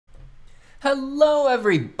Hello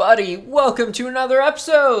everybody, welcome to another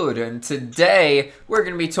episode, and today we're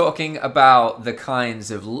going to be talking about the kinds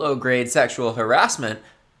of low-grade sexual harassment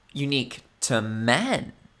unique to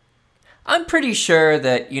men. I'm pretty sure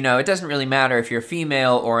that, it doesn't really matter if you're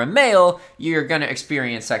female or a male, you're going to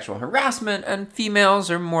experience sexual harassment, and females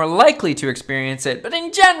are more likely to experience it, but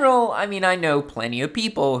in general, I know plenty of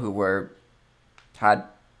people who had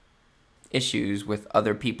issues with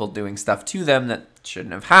other people doing stuff to them that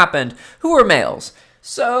shouldn't have happened, who were males.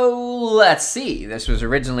 So, let's see. This was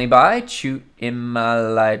originally by Chod.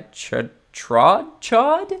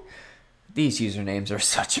 These usernames are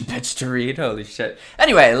such a bitch to read, holy shit.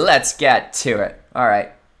 Anyway, let's get to it.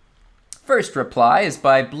 Alright. First reply is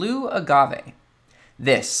by Blue Agave.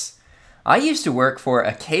 I used to work for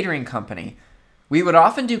a catering company. We would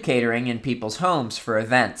often do catering in people's homes for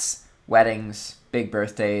events, weddings, big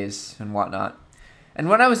birthdays, and whatnot. And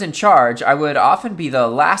when I was in charge, I would often be the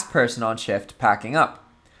last person on shift packing up.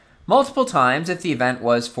 Multiple times, if the event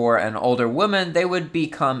was for an older woman, they would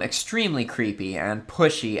become extremely creepy and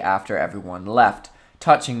pushy after everyone left,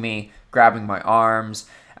 touching me, grabbing my arms,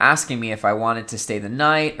 asking me if I wanted to stay the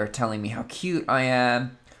night, or telling me how cute I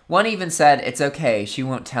am. One even said, "It's okay, she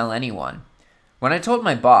won't tell anyone." When I told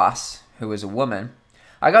my boss, who was a woman,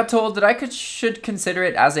 I got told that I should consider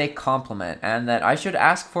it as a compliment and that I should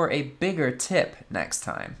ask for a bigger tip next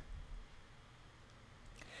time.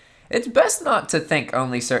 It's best not to think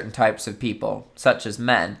only certain types of people, such as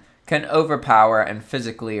men, can overpower and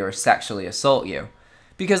physically or sexually assault you,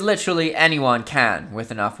 because literally anyone can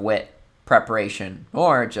with enough wit, preparation,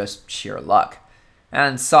 or just sheer luck.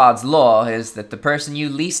 And Sods' law is that the person you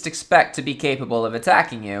least expect to be capable of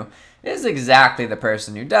attacking you is exactly the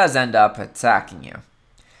person who does end up attacking you.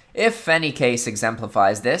 If any case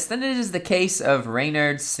exemplifies this, then it is the case of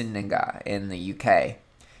Reynhard Sinaga in the UK.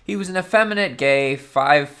 He was an effeminate, gay,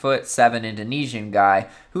 5'7" Indonesian guy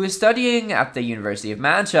who was studying at the University of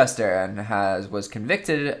Manchester and was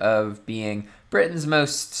convicted of being Britain's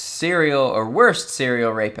worst serial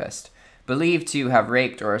rapist, believed to have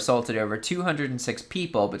raped or assaulted over 206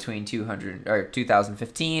 people between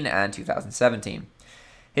 2015 and 2017.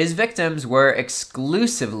 His victims were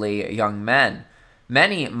exclusively young men,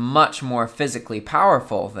 many much more physically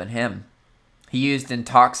powerful than him. He used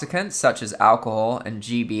intoxicants such as alcohol and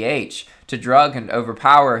GBH to drug and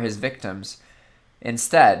overpower his victims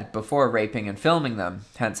instead before raping and filming them,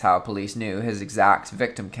 hence how police knew his exact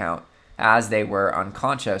victim count, as they were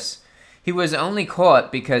unconscious. He was only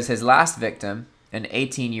caught because his last victim, an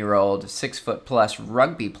 18-year-old, 6-foot-plus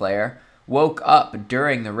rugby player, woke up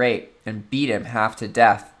during the rape and beat him half to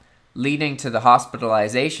death, leading to the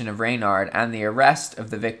hospitalisation of Reynhard and the arrest of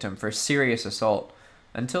the victim for serious assault,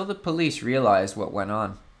 until the police realized what went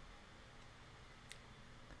on.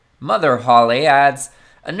 Mother Holly adds,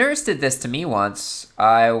 "A nurse did this to me once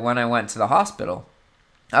when I went to the hospital.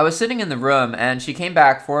 I was sitting in the room and she came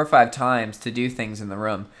back 4 or 5 times to do things in the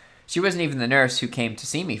room. She wasn't even the nurse who came to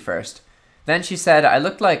see me first. Then she said I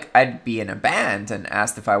looked like I'd be in a band and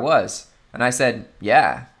asked if I was. And I said,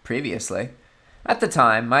 yeah, previously. At the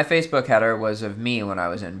time, my Facebook header was of me when I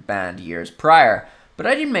was in band years prior, but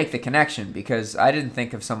I didn't make the connection because I didn't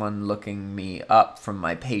think of someone looking me up from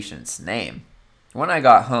my patient's name. When I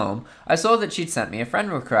got home, I saw that she'd sent me a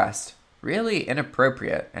friend request. Really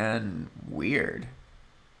inappropriate and weird."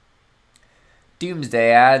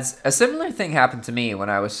 Doomsday adds, "A similar thing happened to me when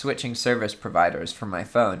I was switching service providers for my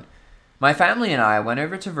phone. My family and I went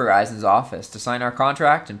over to Verizon's office to sign our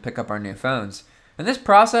contract and pick up our new phones. And this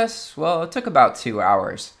process, well, it took about 2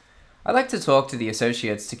 hours. I like to talk to the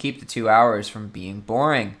associates to keep the 2 hours from being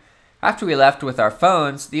boring. After we left with our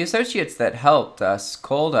phones, the associates that helped us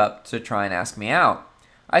called up to try and ask me out.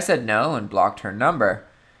 I said no and blocked her number.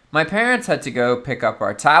 My parents had to go pick up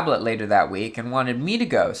our tablet later that week and wanted me to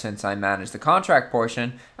go since I managed the contract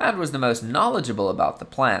portion and was the most knowledgeable about the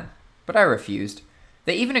plan. But I refused.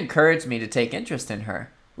 They even encouraged me to take interest in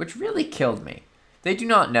her, which really killed me. They do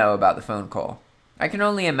not know about the phone call. I can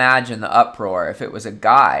only imagine the uproar if it was a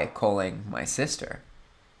guy calling my sister."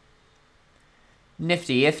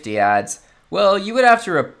 Nifty Ifty adds, "Well, you would have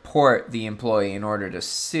to report the employee in order to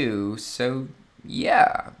sue, so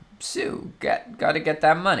yeah, sue. Gotta get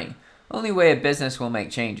that money. Only way a business will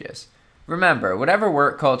make changes. Remember, whatever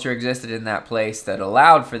work culture existed in that place that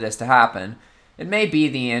allowed for this to happen, it may be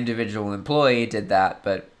the individual employee did that,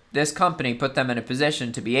 but this company put them in a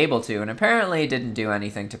position to be able to and apparently didn't do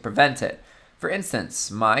anything to prevent it. For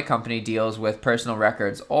instance, my company deals with personal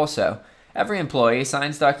records also. Every employee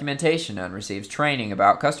signs documentation and receives training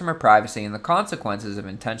about customer privacy and the consequences of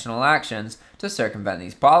intentional actions to circumvent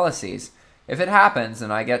these policies. If it happens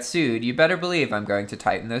and I get sued, you better believe I'm going to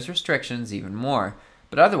tighten those restrictions even more.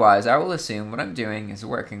 But otherwise, I will assume what I'm doing is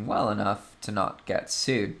working well enough to not get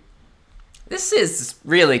sued. This is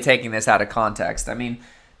really taking this out of context. I mean,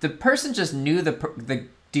 the person just knew the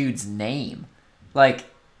dude's name. Like,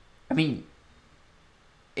 I mean,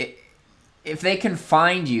 if they can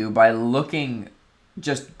find you by looking,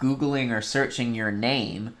 just Googling or searching your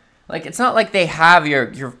name, like, it's not like they have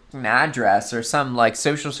your address or some, like,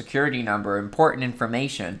 social security number, important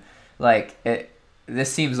information. Like,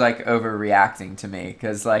 this seems like overreacting to me,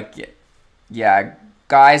 because, like, yeah,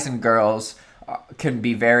 guys and girls can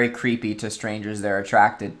be very creepy to strangers they're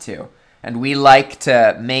attracted to. And we like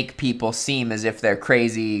to make people seem as if they're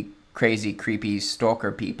crazy, creepy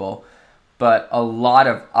stalker people. But a lot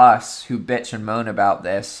of us who bitch and moan about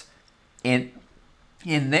this, in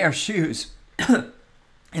their shoes,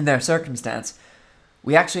 in their circumstance,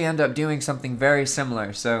 we actually end up doing something very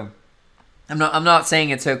similar. So I'm not saying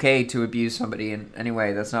it's okay to abuse somebody in any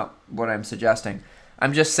way. That's not what I'm suggesting.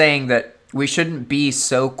 I'm just saying that we shouldn't be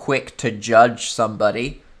so quick to judge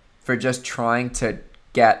somebody for just trying to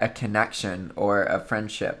get a connection or a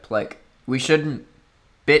friendship. Like, we shouldn't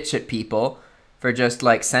bitch at people for just,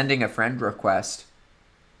 like, sending a friend request.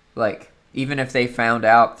 Like, even if they found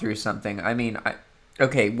out through something. I mean,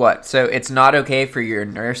 okay, what? So it's not okay for your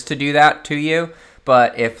nurse to do that to you,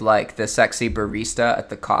 but if, like, the sexy barista at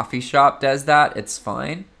the coffee shop does that, it's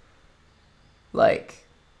fine? Like,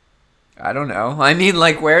 I don't know. I mean,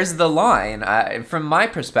 like, where's the line? From my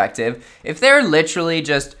perspective, if they're literally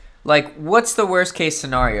just, like, what's the worst case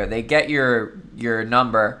scenario? They get your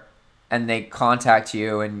number and they contact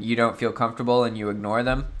you and you don't feel comfortable and you ignore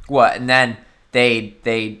them? What? And then they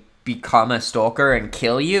become a stalker and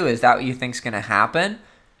kill you? Is that what you think's going to happen?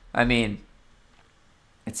 I mean,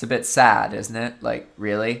 it's a bit sad, isn't it? Like,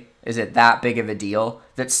 really? Is it that big of a deal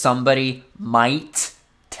that somebody might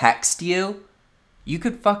text you? You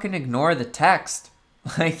could fucking ignore the text.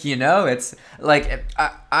 Like, you know, it's like,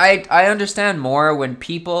 I understand more when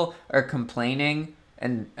people are complaining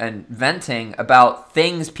and venting about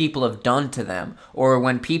things people have done to them, or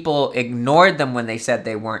when people ignored them when they said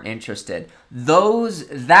they weren't interested.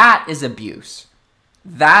 That is abuse.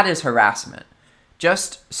 That is harassment.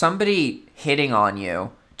 Just somebody hitting on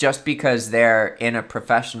you just because they're in a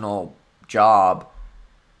professional job.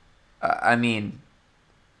 I mean,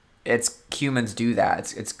 humans do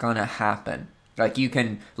that. It's gonna happen. Like, you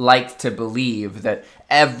can like to believe that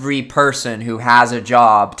every person who has a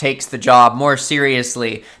job takes the job more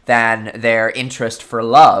seriously than their interest for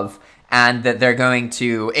love, and that they're going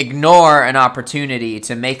to ignore an opportunity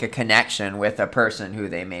to make a connection with a person who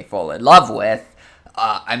they may fall in love with.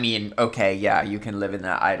 I mean, okay, yeah, you can live in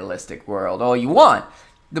that idealistic world all you want.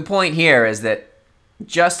 The point here is that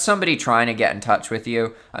just somebody trying to get in touch with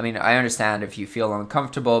you. I mean, I understand if you feel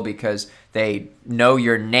uncomfortable because they know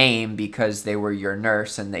your name because they were your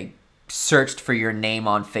nurse and they searched for your name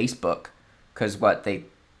on Facebook because they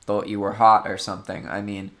thought you were hot or something. I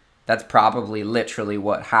mean, that's probably literally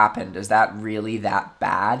what happened. Is that really that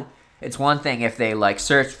bad? It's one thing if they, like,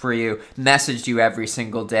 searched for you, messaged you every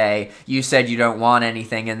single day, you said you don't want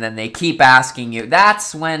anything, and then they keep asking you.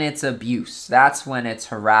 That's when it's abuse. That's when it's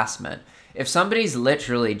harassment. If somebody's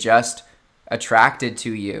literally just attracted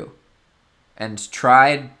to you and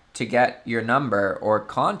tried to get your number or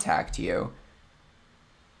contact you,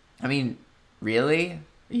 I mean, really?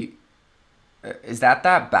 Is that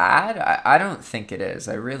bad? I don't think it is.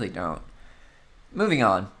 I really don't. Moving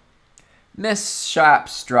on. Miss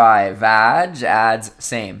Shap's dry vag adds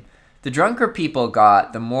same. The drunker people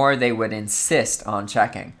got, the more they would insist on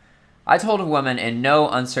checking. I told a woman in no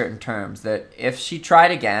uncertain terms that if she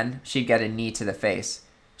tried again, she'd get a knee to the face.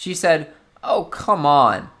 She said, "Oh, come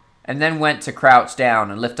on," and then went to crouch down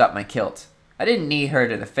and lift up my kilt. I didn't knee her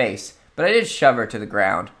to the face, but I did shove her to the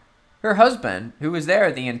ground. Her husband, who was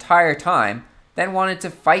there the entire time, then wanted to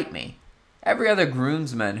fight me. Every other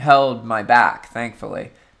groomsman held my back,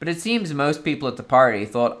 thankfully, but it seems most people at the party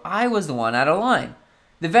thought I was the one out of line.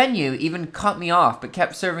 The venue even cut me off but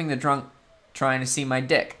kept serving the drunk trying to see my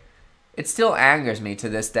dick. It still angers me to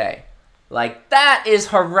this day. Like, that is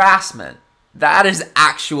harassment. That is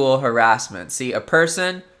actual harassment. See, a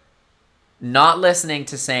person not listening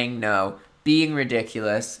to saying no, being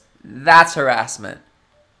ridiculous, that's harassment.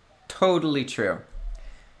 Totally true.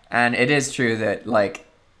 And it is true that, like,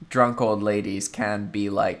 drunk old ladies can be,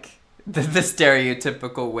 like, the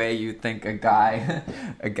stereotypical way you think a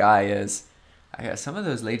guy is. I guess some of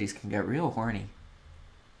those ladies can get real horny.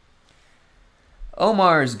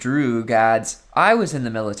 Omar's Droog adds, I was in the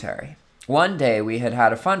military. One day we had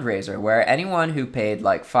a fundraiser where anyone who paid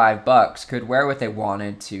like $5 could wear what they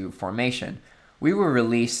wanted to formation. We were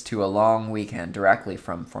released to a long weekend directly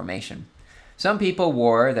from formation. Some people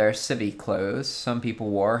wore their civic clothes, some people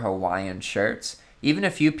wore Hawaiian shirts, even a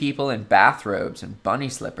few people in bathrobes and bunny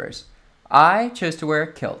slippers. I chose to wear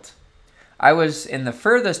a kilt. I was in the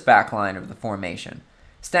furthest back line of the formation,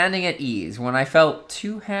 standing at ease when I felt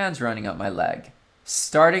two hands running up my leg,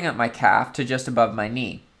 starting at my calf to just above my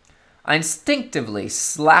knee. I instinctively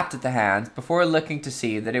slapped at the hands before looking to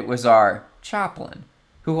see that it was our chaplain,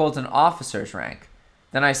 who holds an officer's rank.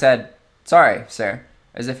 Then I said, "Sorry, sir,"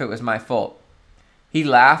 as if it was my fault. He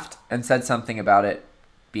laughed and said something about it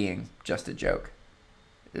being just a joke.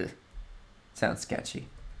 Ugh. Sounds sketchy.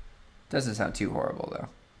 Doesn't sound too horrible, though.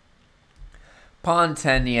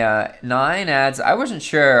 Pontenia9 adds, I wasn't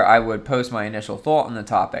sure I would post my initial thought on the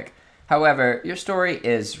topic. However, your story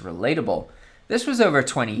is relatable. This was over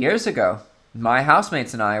 20 years ago. My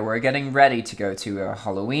housemates and I were getting ready to go to a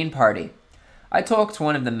Halloween party. I talked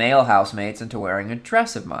one of the male housemates into wearing a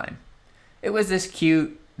dress of mine. It was this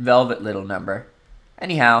cute, velvet little number.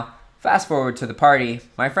 Anyhow, fast forward to the party,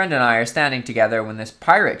 my friend and I are standing together when this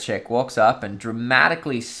pirate chick walks up and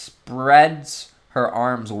dramatically spreads her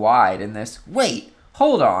arms wide in this "wait,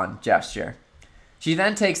 hold on" gesture. She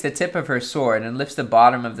then takes the tip of her sword and lifts the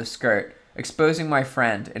bottom of the skirt, exposing my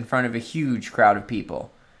friend in front of a huge crowd of people.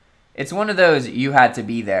 It's one of those "you had to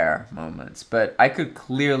be there" moments, but I could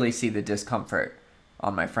clearly see the discomfort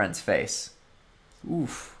on my friend's face.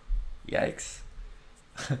 Oof. Yikes.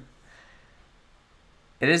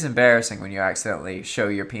 It is embarrassing when you accidentally show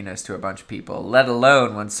your penis to a bunch of people, let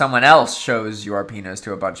alone when someone else shows your penis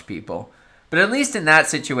to a bunch of people. But at least in that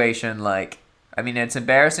situation, it's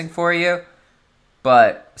embarrassing for you,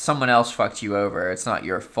 but someone else fucked you over. It's not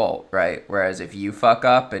your fault, right? Whereas if you fuck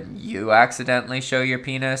up and you accidentally show your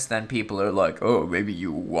penis, then people are like, "Oh, maybe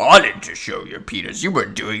you wanted to show your penis. You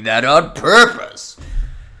weren't doing that on purpose."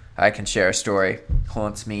 I can share a story.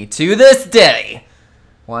 Haunts me to this day.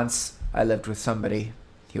 Once I lived with somebody.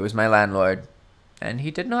 He was my landlord, and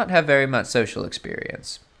he did not have very much social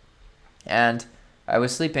experience. And I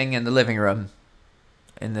was sleeping in the living room,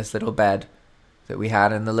 in this little bed that we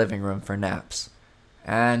had in the living room for naps.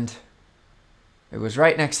 And it was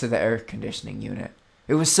right next to the air conditioning unit.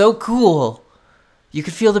 It was so cool. You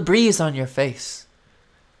could feel the breeze on your face.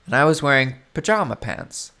 And I was wearing pajama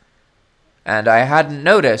pants. And I hadn't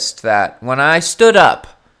noticed that when I stood up,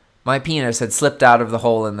 my penis had slipped out of the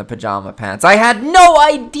hole in the pajama pants. I had no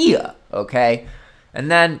idea, okay? And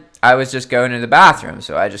then I was just going to the bathroom,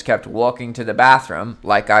 so I just kept walking to the bathroom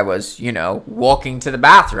like I was, walking to the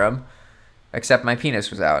bathroom, except my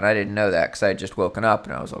penis was out, and I didn't know that because I had just woken up,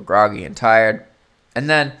 and I was all groggy and tired. And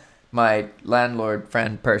then my landlord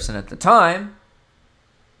friend person at the time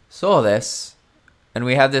saw this, and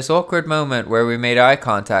we had this awkward moment where we made eye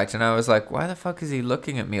contact, and I was like, why the fuck is he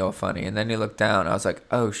looking at me all funny? And then he looked down, and I was like,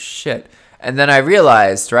 oh shit. And then I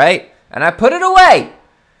realized, right? And I put it away.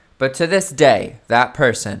 But to this day, that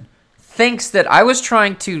person thinks that I was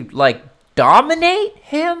trying to, dominate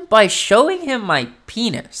him by showing him my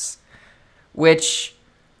penis. Which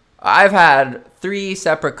I've had 3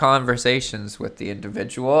 separate conversations with the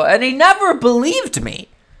individual, and he never believed me.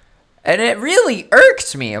 And it really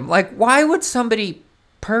irked me. I'm like, why would somebody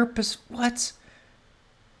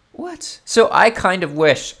what? So I kind of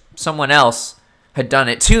wish someone else had done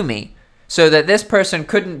it to me so that this person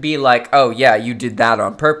couldn't be like, oh, yeah, you did that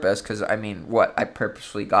on purpose. Because, I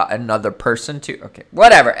purposefully got another person to... Okay,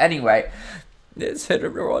 whatever. Anyway, this hit a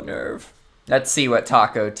raw nerve. Let's see what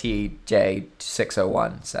Taco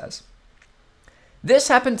TJ601 says. This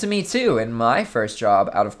happened to me, too, in my first job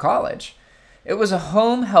out of college. It was a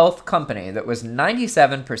home health company that was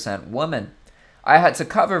 97% women. I had to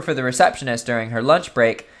cover for the receptionist during her lunch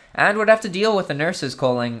break and would have to deal with the nurses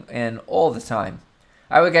calling in all the time.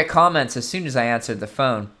 I would get comments as soon as I answered the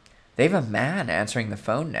phone. They have a man answering the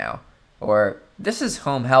phone now. Or, this is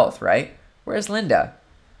home health, right? Where's Linda?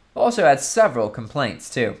 Also had several complaints,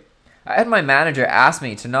 too. I had my manager ask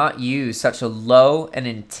me to not use such a low and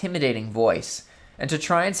intimidating voice and to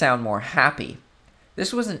try and sound more happy.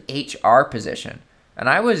 This was an HR position, and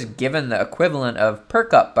I was given the equivalent of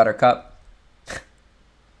 "perk up, buttercup."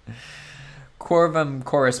 Corvum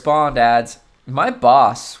Correspond adds, my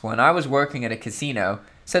boss, when I was working at a casino,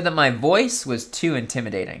 said that my voice was too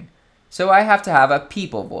intimidating. So I have to have a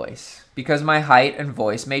people voice, because my height and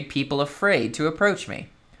voice made people afraid to approach me.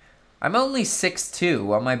 I'm only 6'2",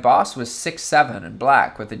 while my boss was 6'7" and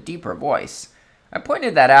black with a deeper voice. I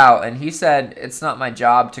pointed that out, and he said it's not my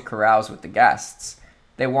job to carouse with the guests.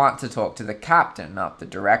 They want to talk to the captain, not the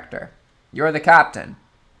director. You're the captain.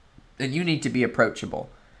 then you need to be approachable.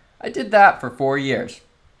 I did that for 4 years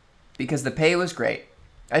because the pay was great.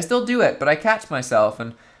 I still do it, but I catch myself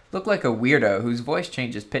and look like a weirdo whose voice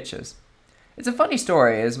changes pitches. It's a funny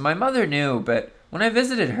story, as my mother knew, but when I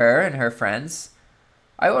visited her and her friends,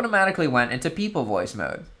 I automatically went into people voice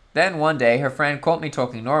mode. Then one day, her friend caught me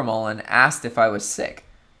talking normal and asked if I was sick.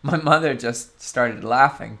 My mother just started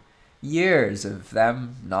laughing. Years of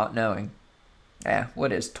them not knowing.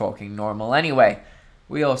 What is talking normal anyway?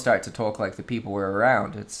 We all start to talk like the people we're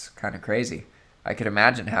around. It's kind of crazy. I could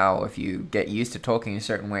imagine how if you get used to talking a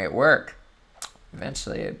certain way at work,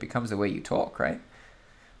 eventually it becomes the way you talk, right?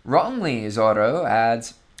 Wrongly, Zorro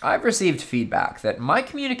adds, I've received feedback that my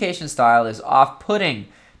communication style is off-putting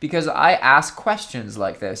because I ask questions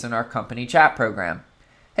like this in our company chat program.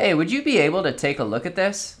 Hey, would you be able to take a look at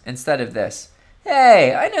this? Instead of this.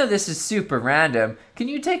 Hey, I know this is super random. Can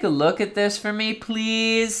you take a look at this for me,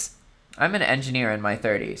 please? I'm an engineer in my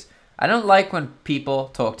 30s. I don't like when people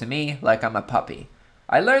talk to me like I'm a puppy.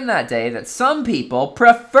 I learned that day that some people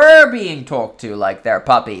prefer being talked to like they're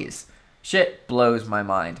puppies. Shit blows my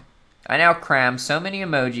mind. I now cram so many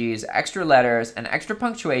emojis, extra letters, and extra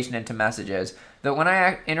punctuation into messages that when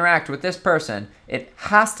I interact with this person, it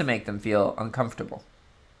has to make them feel uncomfortable.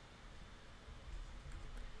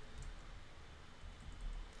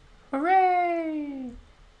 Hooray!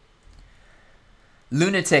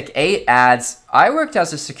 Lunatic8 adds, I worked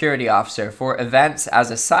as a security officer for events as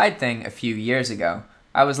a side thing a few years ago.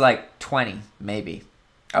 I was like 20, maybe.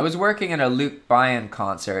 I was working at a Luke Bryan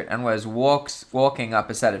concert and was walking up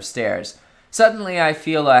a set of stairs. Suddenly, I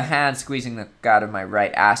feel a hand squeezing the out of my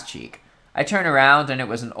right ass cheek. I turn around and it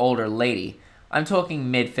was an older lady. I'm talking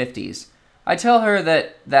mid-50s. I tell her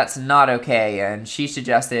that that's not okay, and she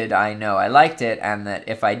suggested I know I liked it, and that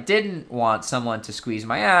if I didn't want someone to squeeze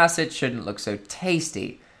my ass, it shouldn't look so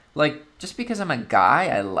tasty. Like, just because I'm a guy,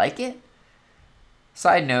 I like it?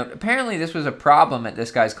 Side note, apparently this was a problem at this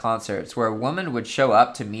guy's concerts, where a woman would show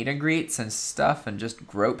up to meet and greets and stuff and just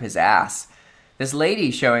grope his ass. This lady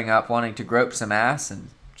showing up wanting to grope some ass, and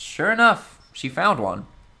sure enough, she found one.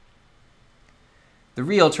 The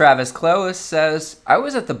real Travis Clovis says, I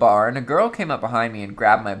was at the bar and a girl came up behind me and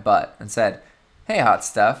grabbed my butt and said, Hey hot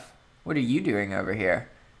stuff, what are you doing over here?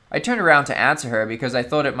 I turned around to answer her because I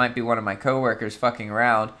thought it might be one of my coworkers fucking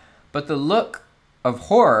around, but the look of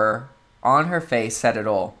horror on her face said it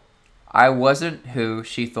all. I wasn't who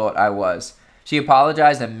she thought I was. She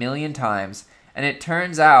apologized a million times, and it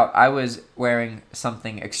turns out I was wearing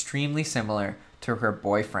something extremely similar to her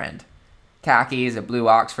boyfriend. Khakis, a blue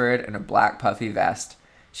Oxford, and a black puffy vest.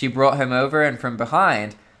 She brought him over, and from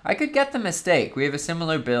behind, I could get the mistake. We have a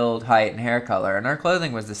similar build, height, and hair color, and our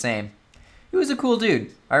clothing was the same. He was a cool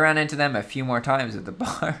dude. I ran into them a few more times at the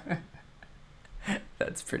bar.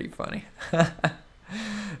 That's pretty funny.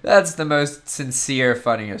 That's the most sincere,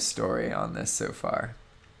 funniest story on this so far.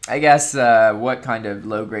 I guess what kind of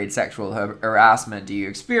low-grade sexual harassment do you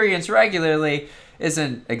experience regularly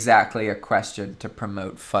isn't exactly a question to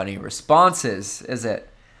promote funny responses, is it?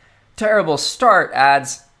 Terrible Start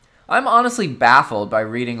adds, I'm honestly baffled by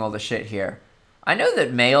reading all the shit here. I know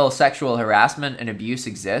that male sexual harassment and abuse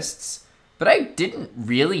exists, but I didn't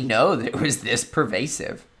really know that it was this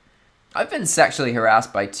pervasive. I've been sexually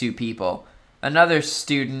harassed by 2 people, another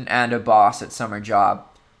student and a boss at summer job,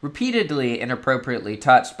 repeatedly inappropriately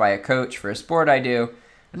touched by a coach for a sport I do,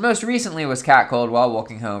 and most recently was catcalled while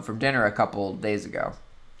walking home from dinner a couple days ago.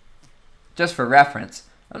 Just for reference,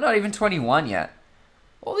 I'm not even 21 yet.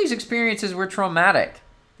 All these experiences were traumatic.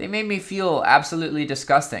 They made me feel absolutely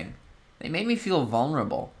disgusting. They made me feel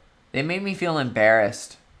vulnerable. They made me feel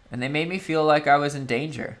embarrassed. And they made me feel like I was in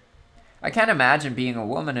danger. I can't imagine being a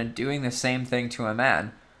woman and doing the same thing to a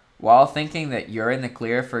man, while thinking that you're in the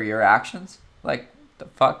clear for your actions. Like, the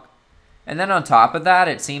fuck? And then on top of that,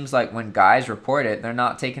 it seems like when guys report it, they're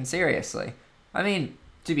not taken seriously. I mean,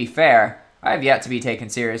 to be fair, I have yet to be taken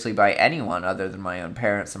seriously by anyone other than my own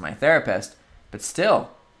parents and my therapist, but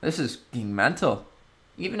still, this is being mental.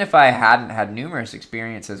 Even if I hadn't had numerous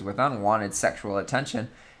experiences with unwanted sexual attention,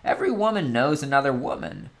 every woman knows another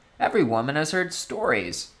woman. Every woman has heard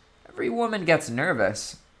stories. Every woman gets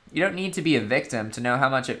nervous. You don't need to be a victim to know how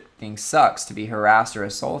much it fucking sucks to be harassed or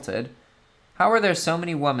assaulted. How are there so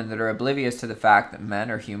many women that are oblivious to the fact that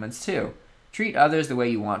men are humans too? Treat others the way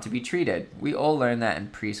you want to be treated. We all learn that in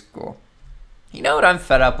preschool. You know what I'm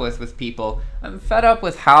fed up with people? I'm fed up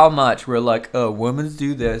with how much we're like, oh, women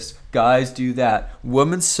do this, guys do that.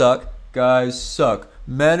 Women suck, guys suck.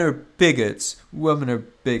 Men are bigots, women are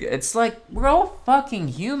bigots. It's like, we're all fucking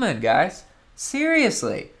human, guys.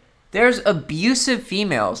 Seriously. There's abusive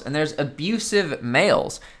females and there's abusive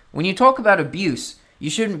males. When you talk about abuse, You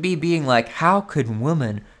shouldn't be being like, how could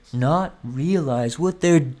women not realize what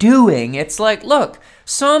they're doing? It's like, look,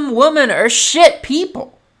 some women are shit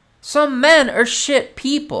people. Some men are shit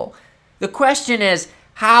people. The question is,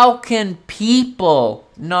 how can people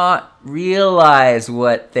not realize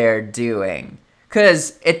what they're doing?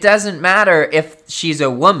 Because it doesn't matter if she's a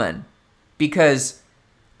woman. Because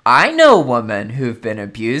I know women who've been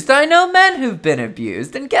abused. I know men who've been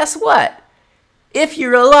abused. And guess what? If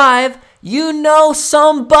you're alive, you know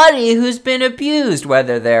somebody who's been abused.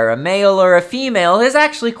 Whether they're a male or a female is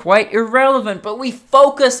actually quite irrelevant. But we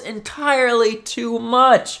focus entirely too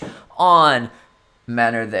much on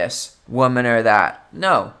men are this, women are that.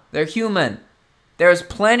 No, they're human. There's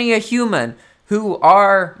plenty of human who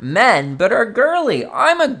are men but are girly.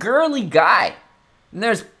 I'm a girly guy. And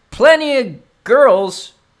there's plenty of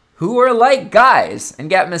girls who are like guys and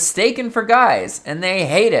get mistaken for guys. And they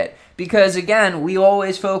hate it. Because, again, we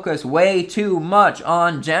always focus way too much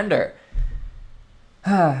on gender.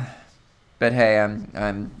 But, hey,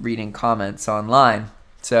 I'm reading comments online.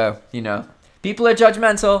 So, you know, people are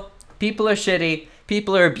judgmental, people are shitty,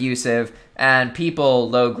 people are abusive, and people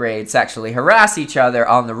low-grade sexually harass each other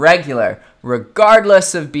on the regular,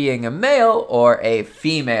 regardless of being a male or a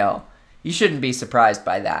female. You shouldn't be surprised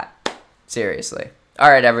by that. Seriously. All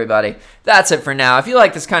right, everybody, that's it for now. If you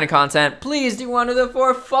like this kind of content, please do one of the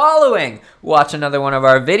 4 following. Watch another one of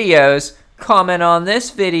our videos, comment on this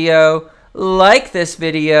video, like this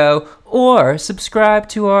video, or subscribe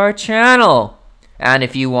to our channel. And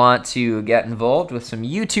if you want to get involved with some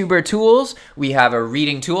YouTuber tools, we have a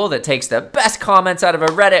reading tool that takes the best comments out of a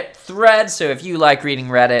Reddit thread. So if you like reading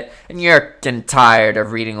Reddit and you're getting tired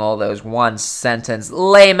of reading all those one-sentence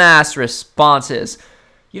lame-ass responses,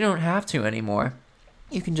 you don't have to anymore.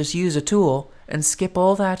 You can just use a tool and skip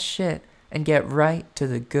all that shit and get right to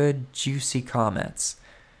the good, juicy comments.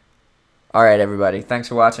 All right, everybody. Thanks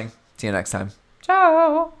for watching. See you next time.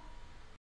 Ciao.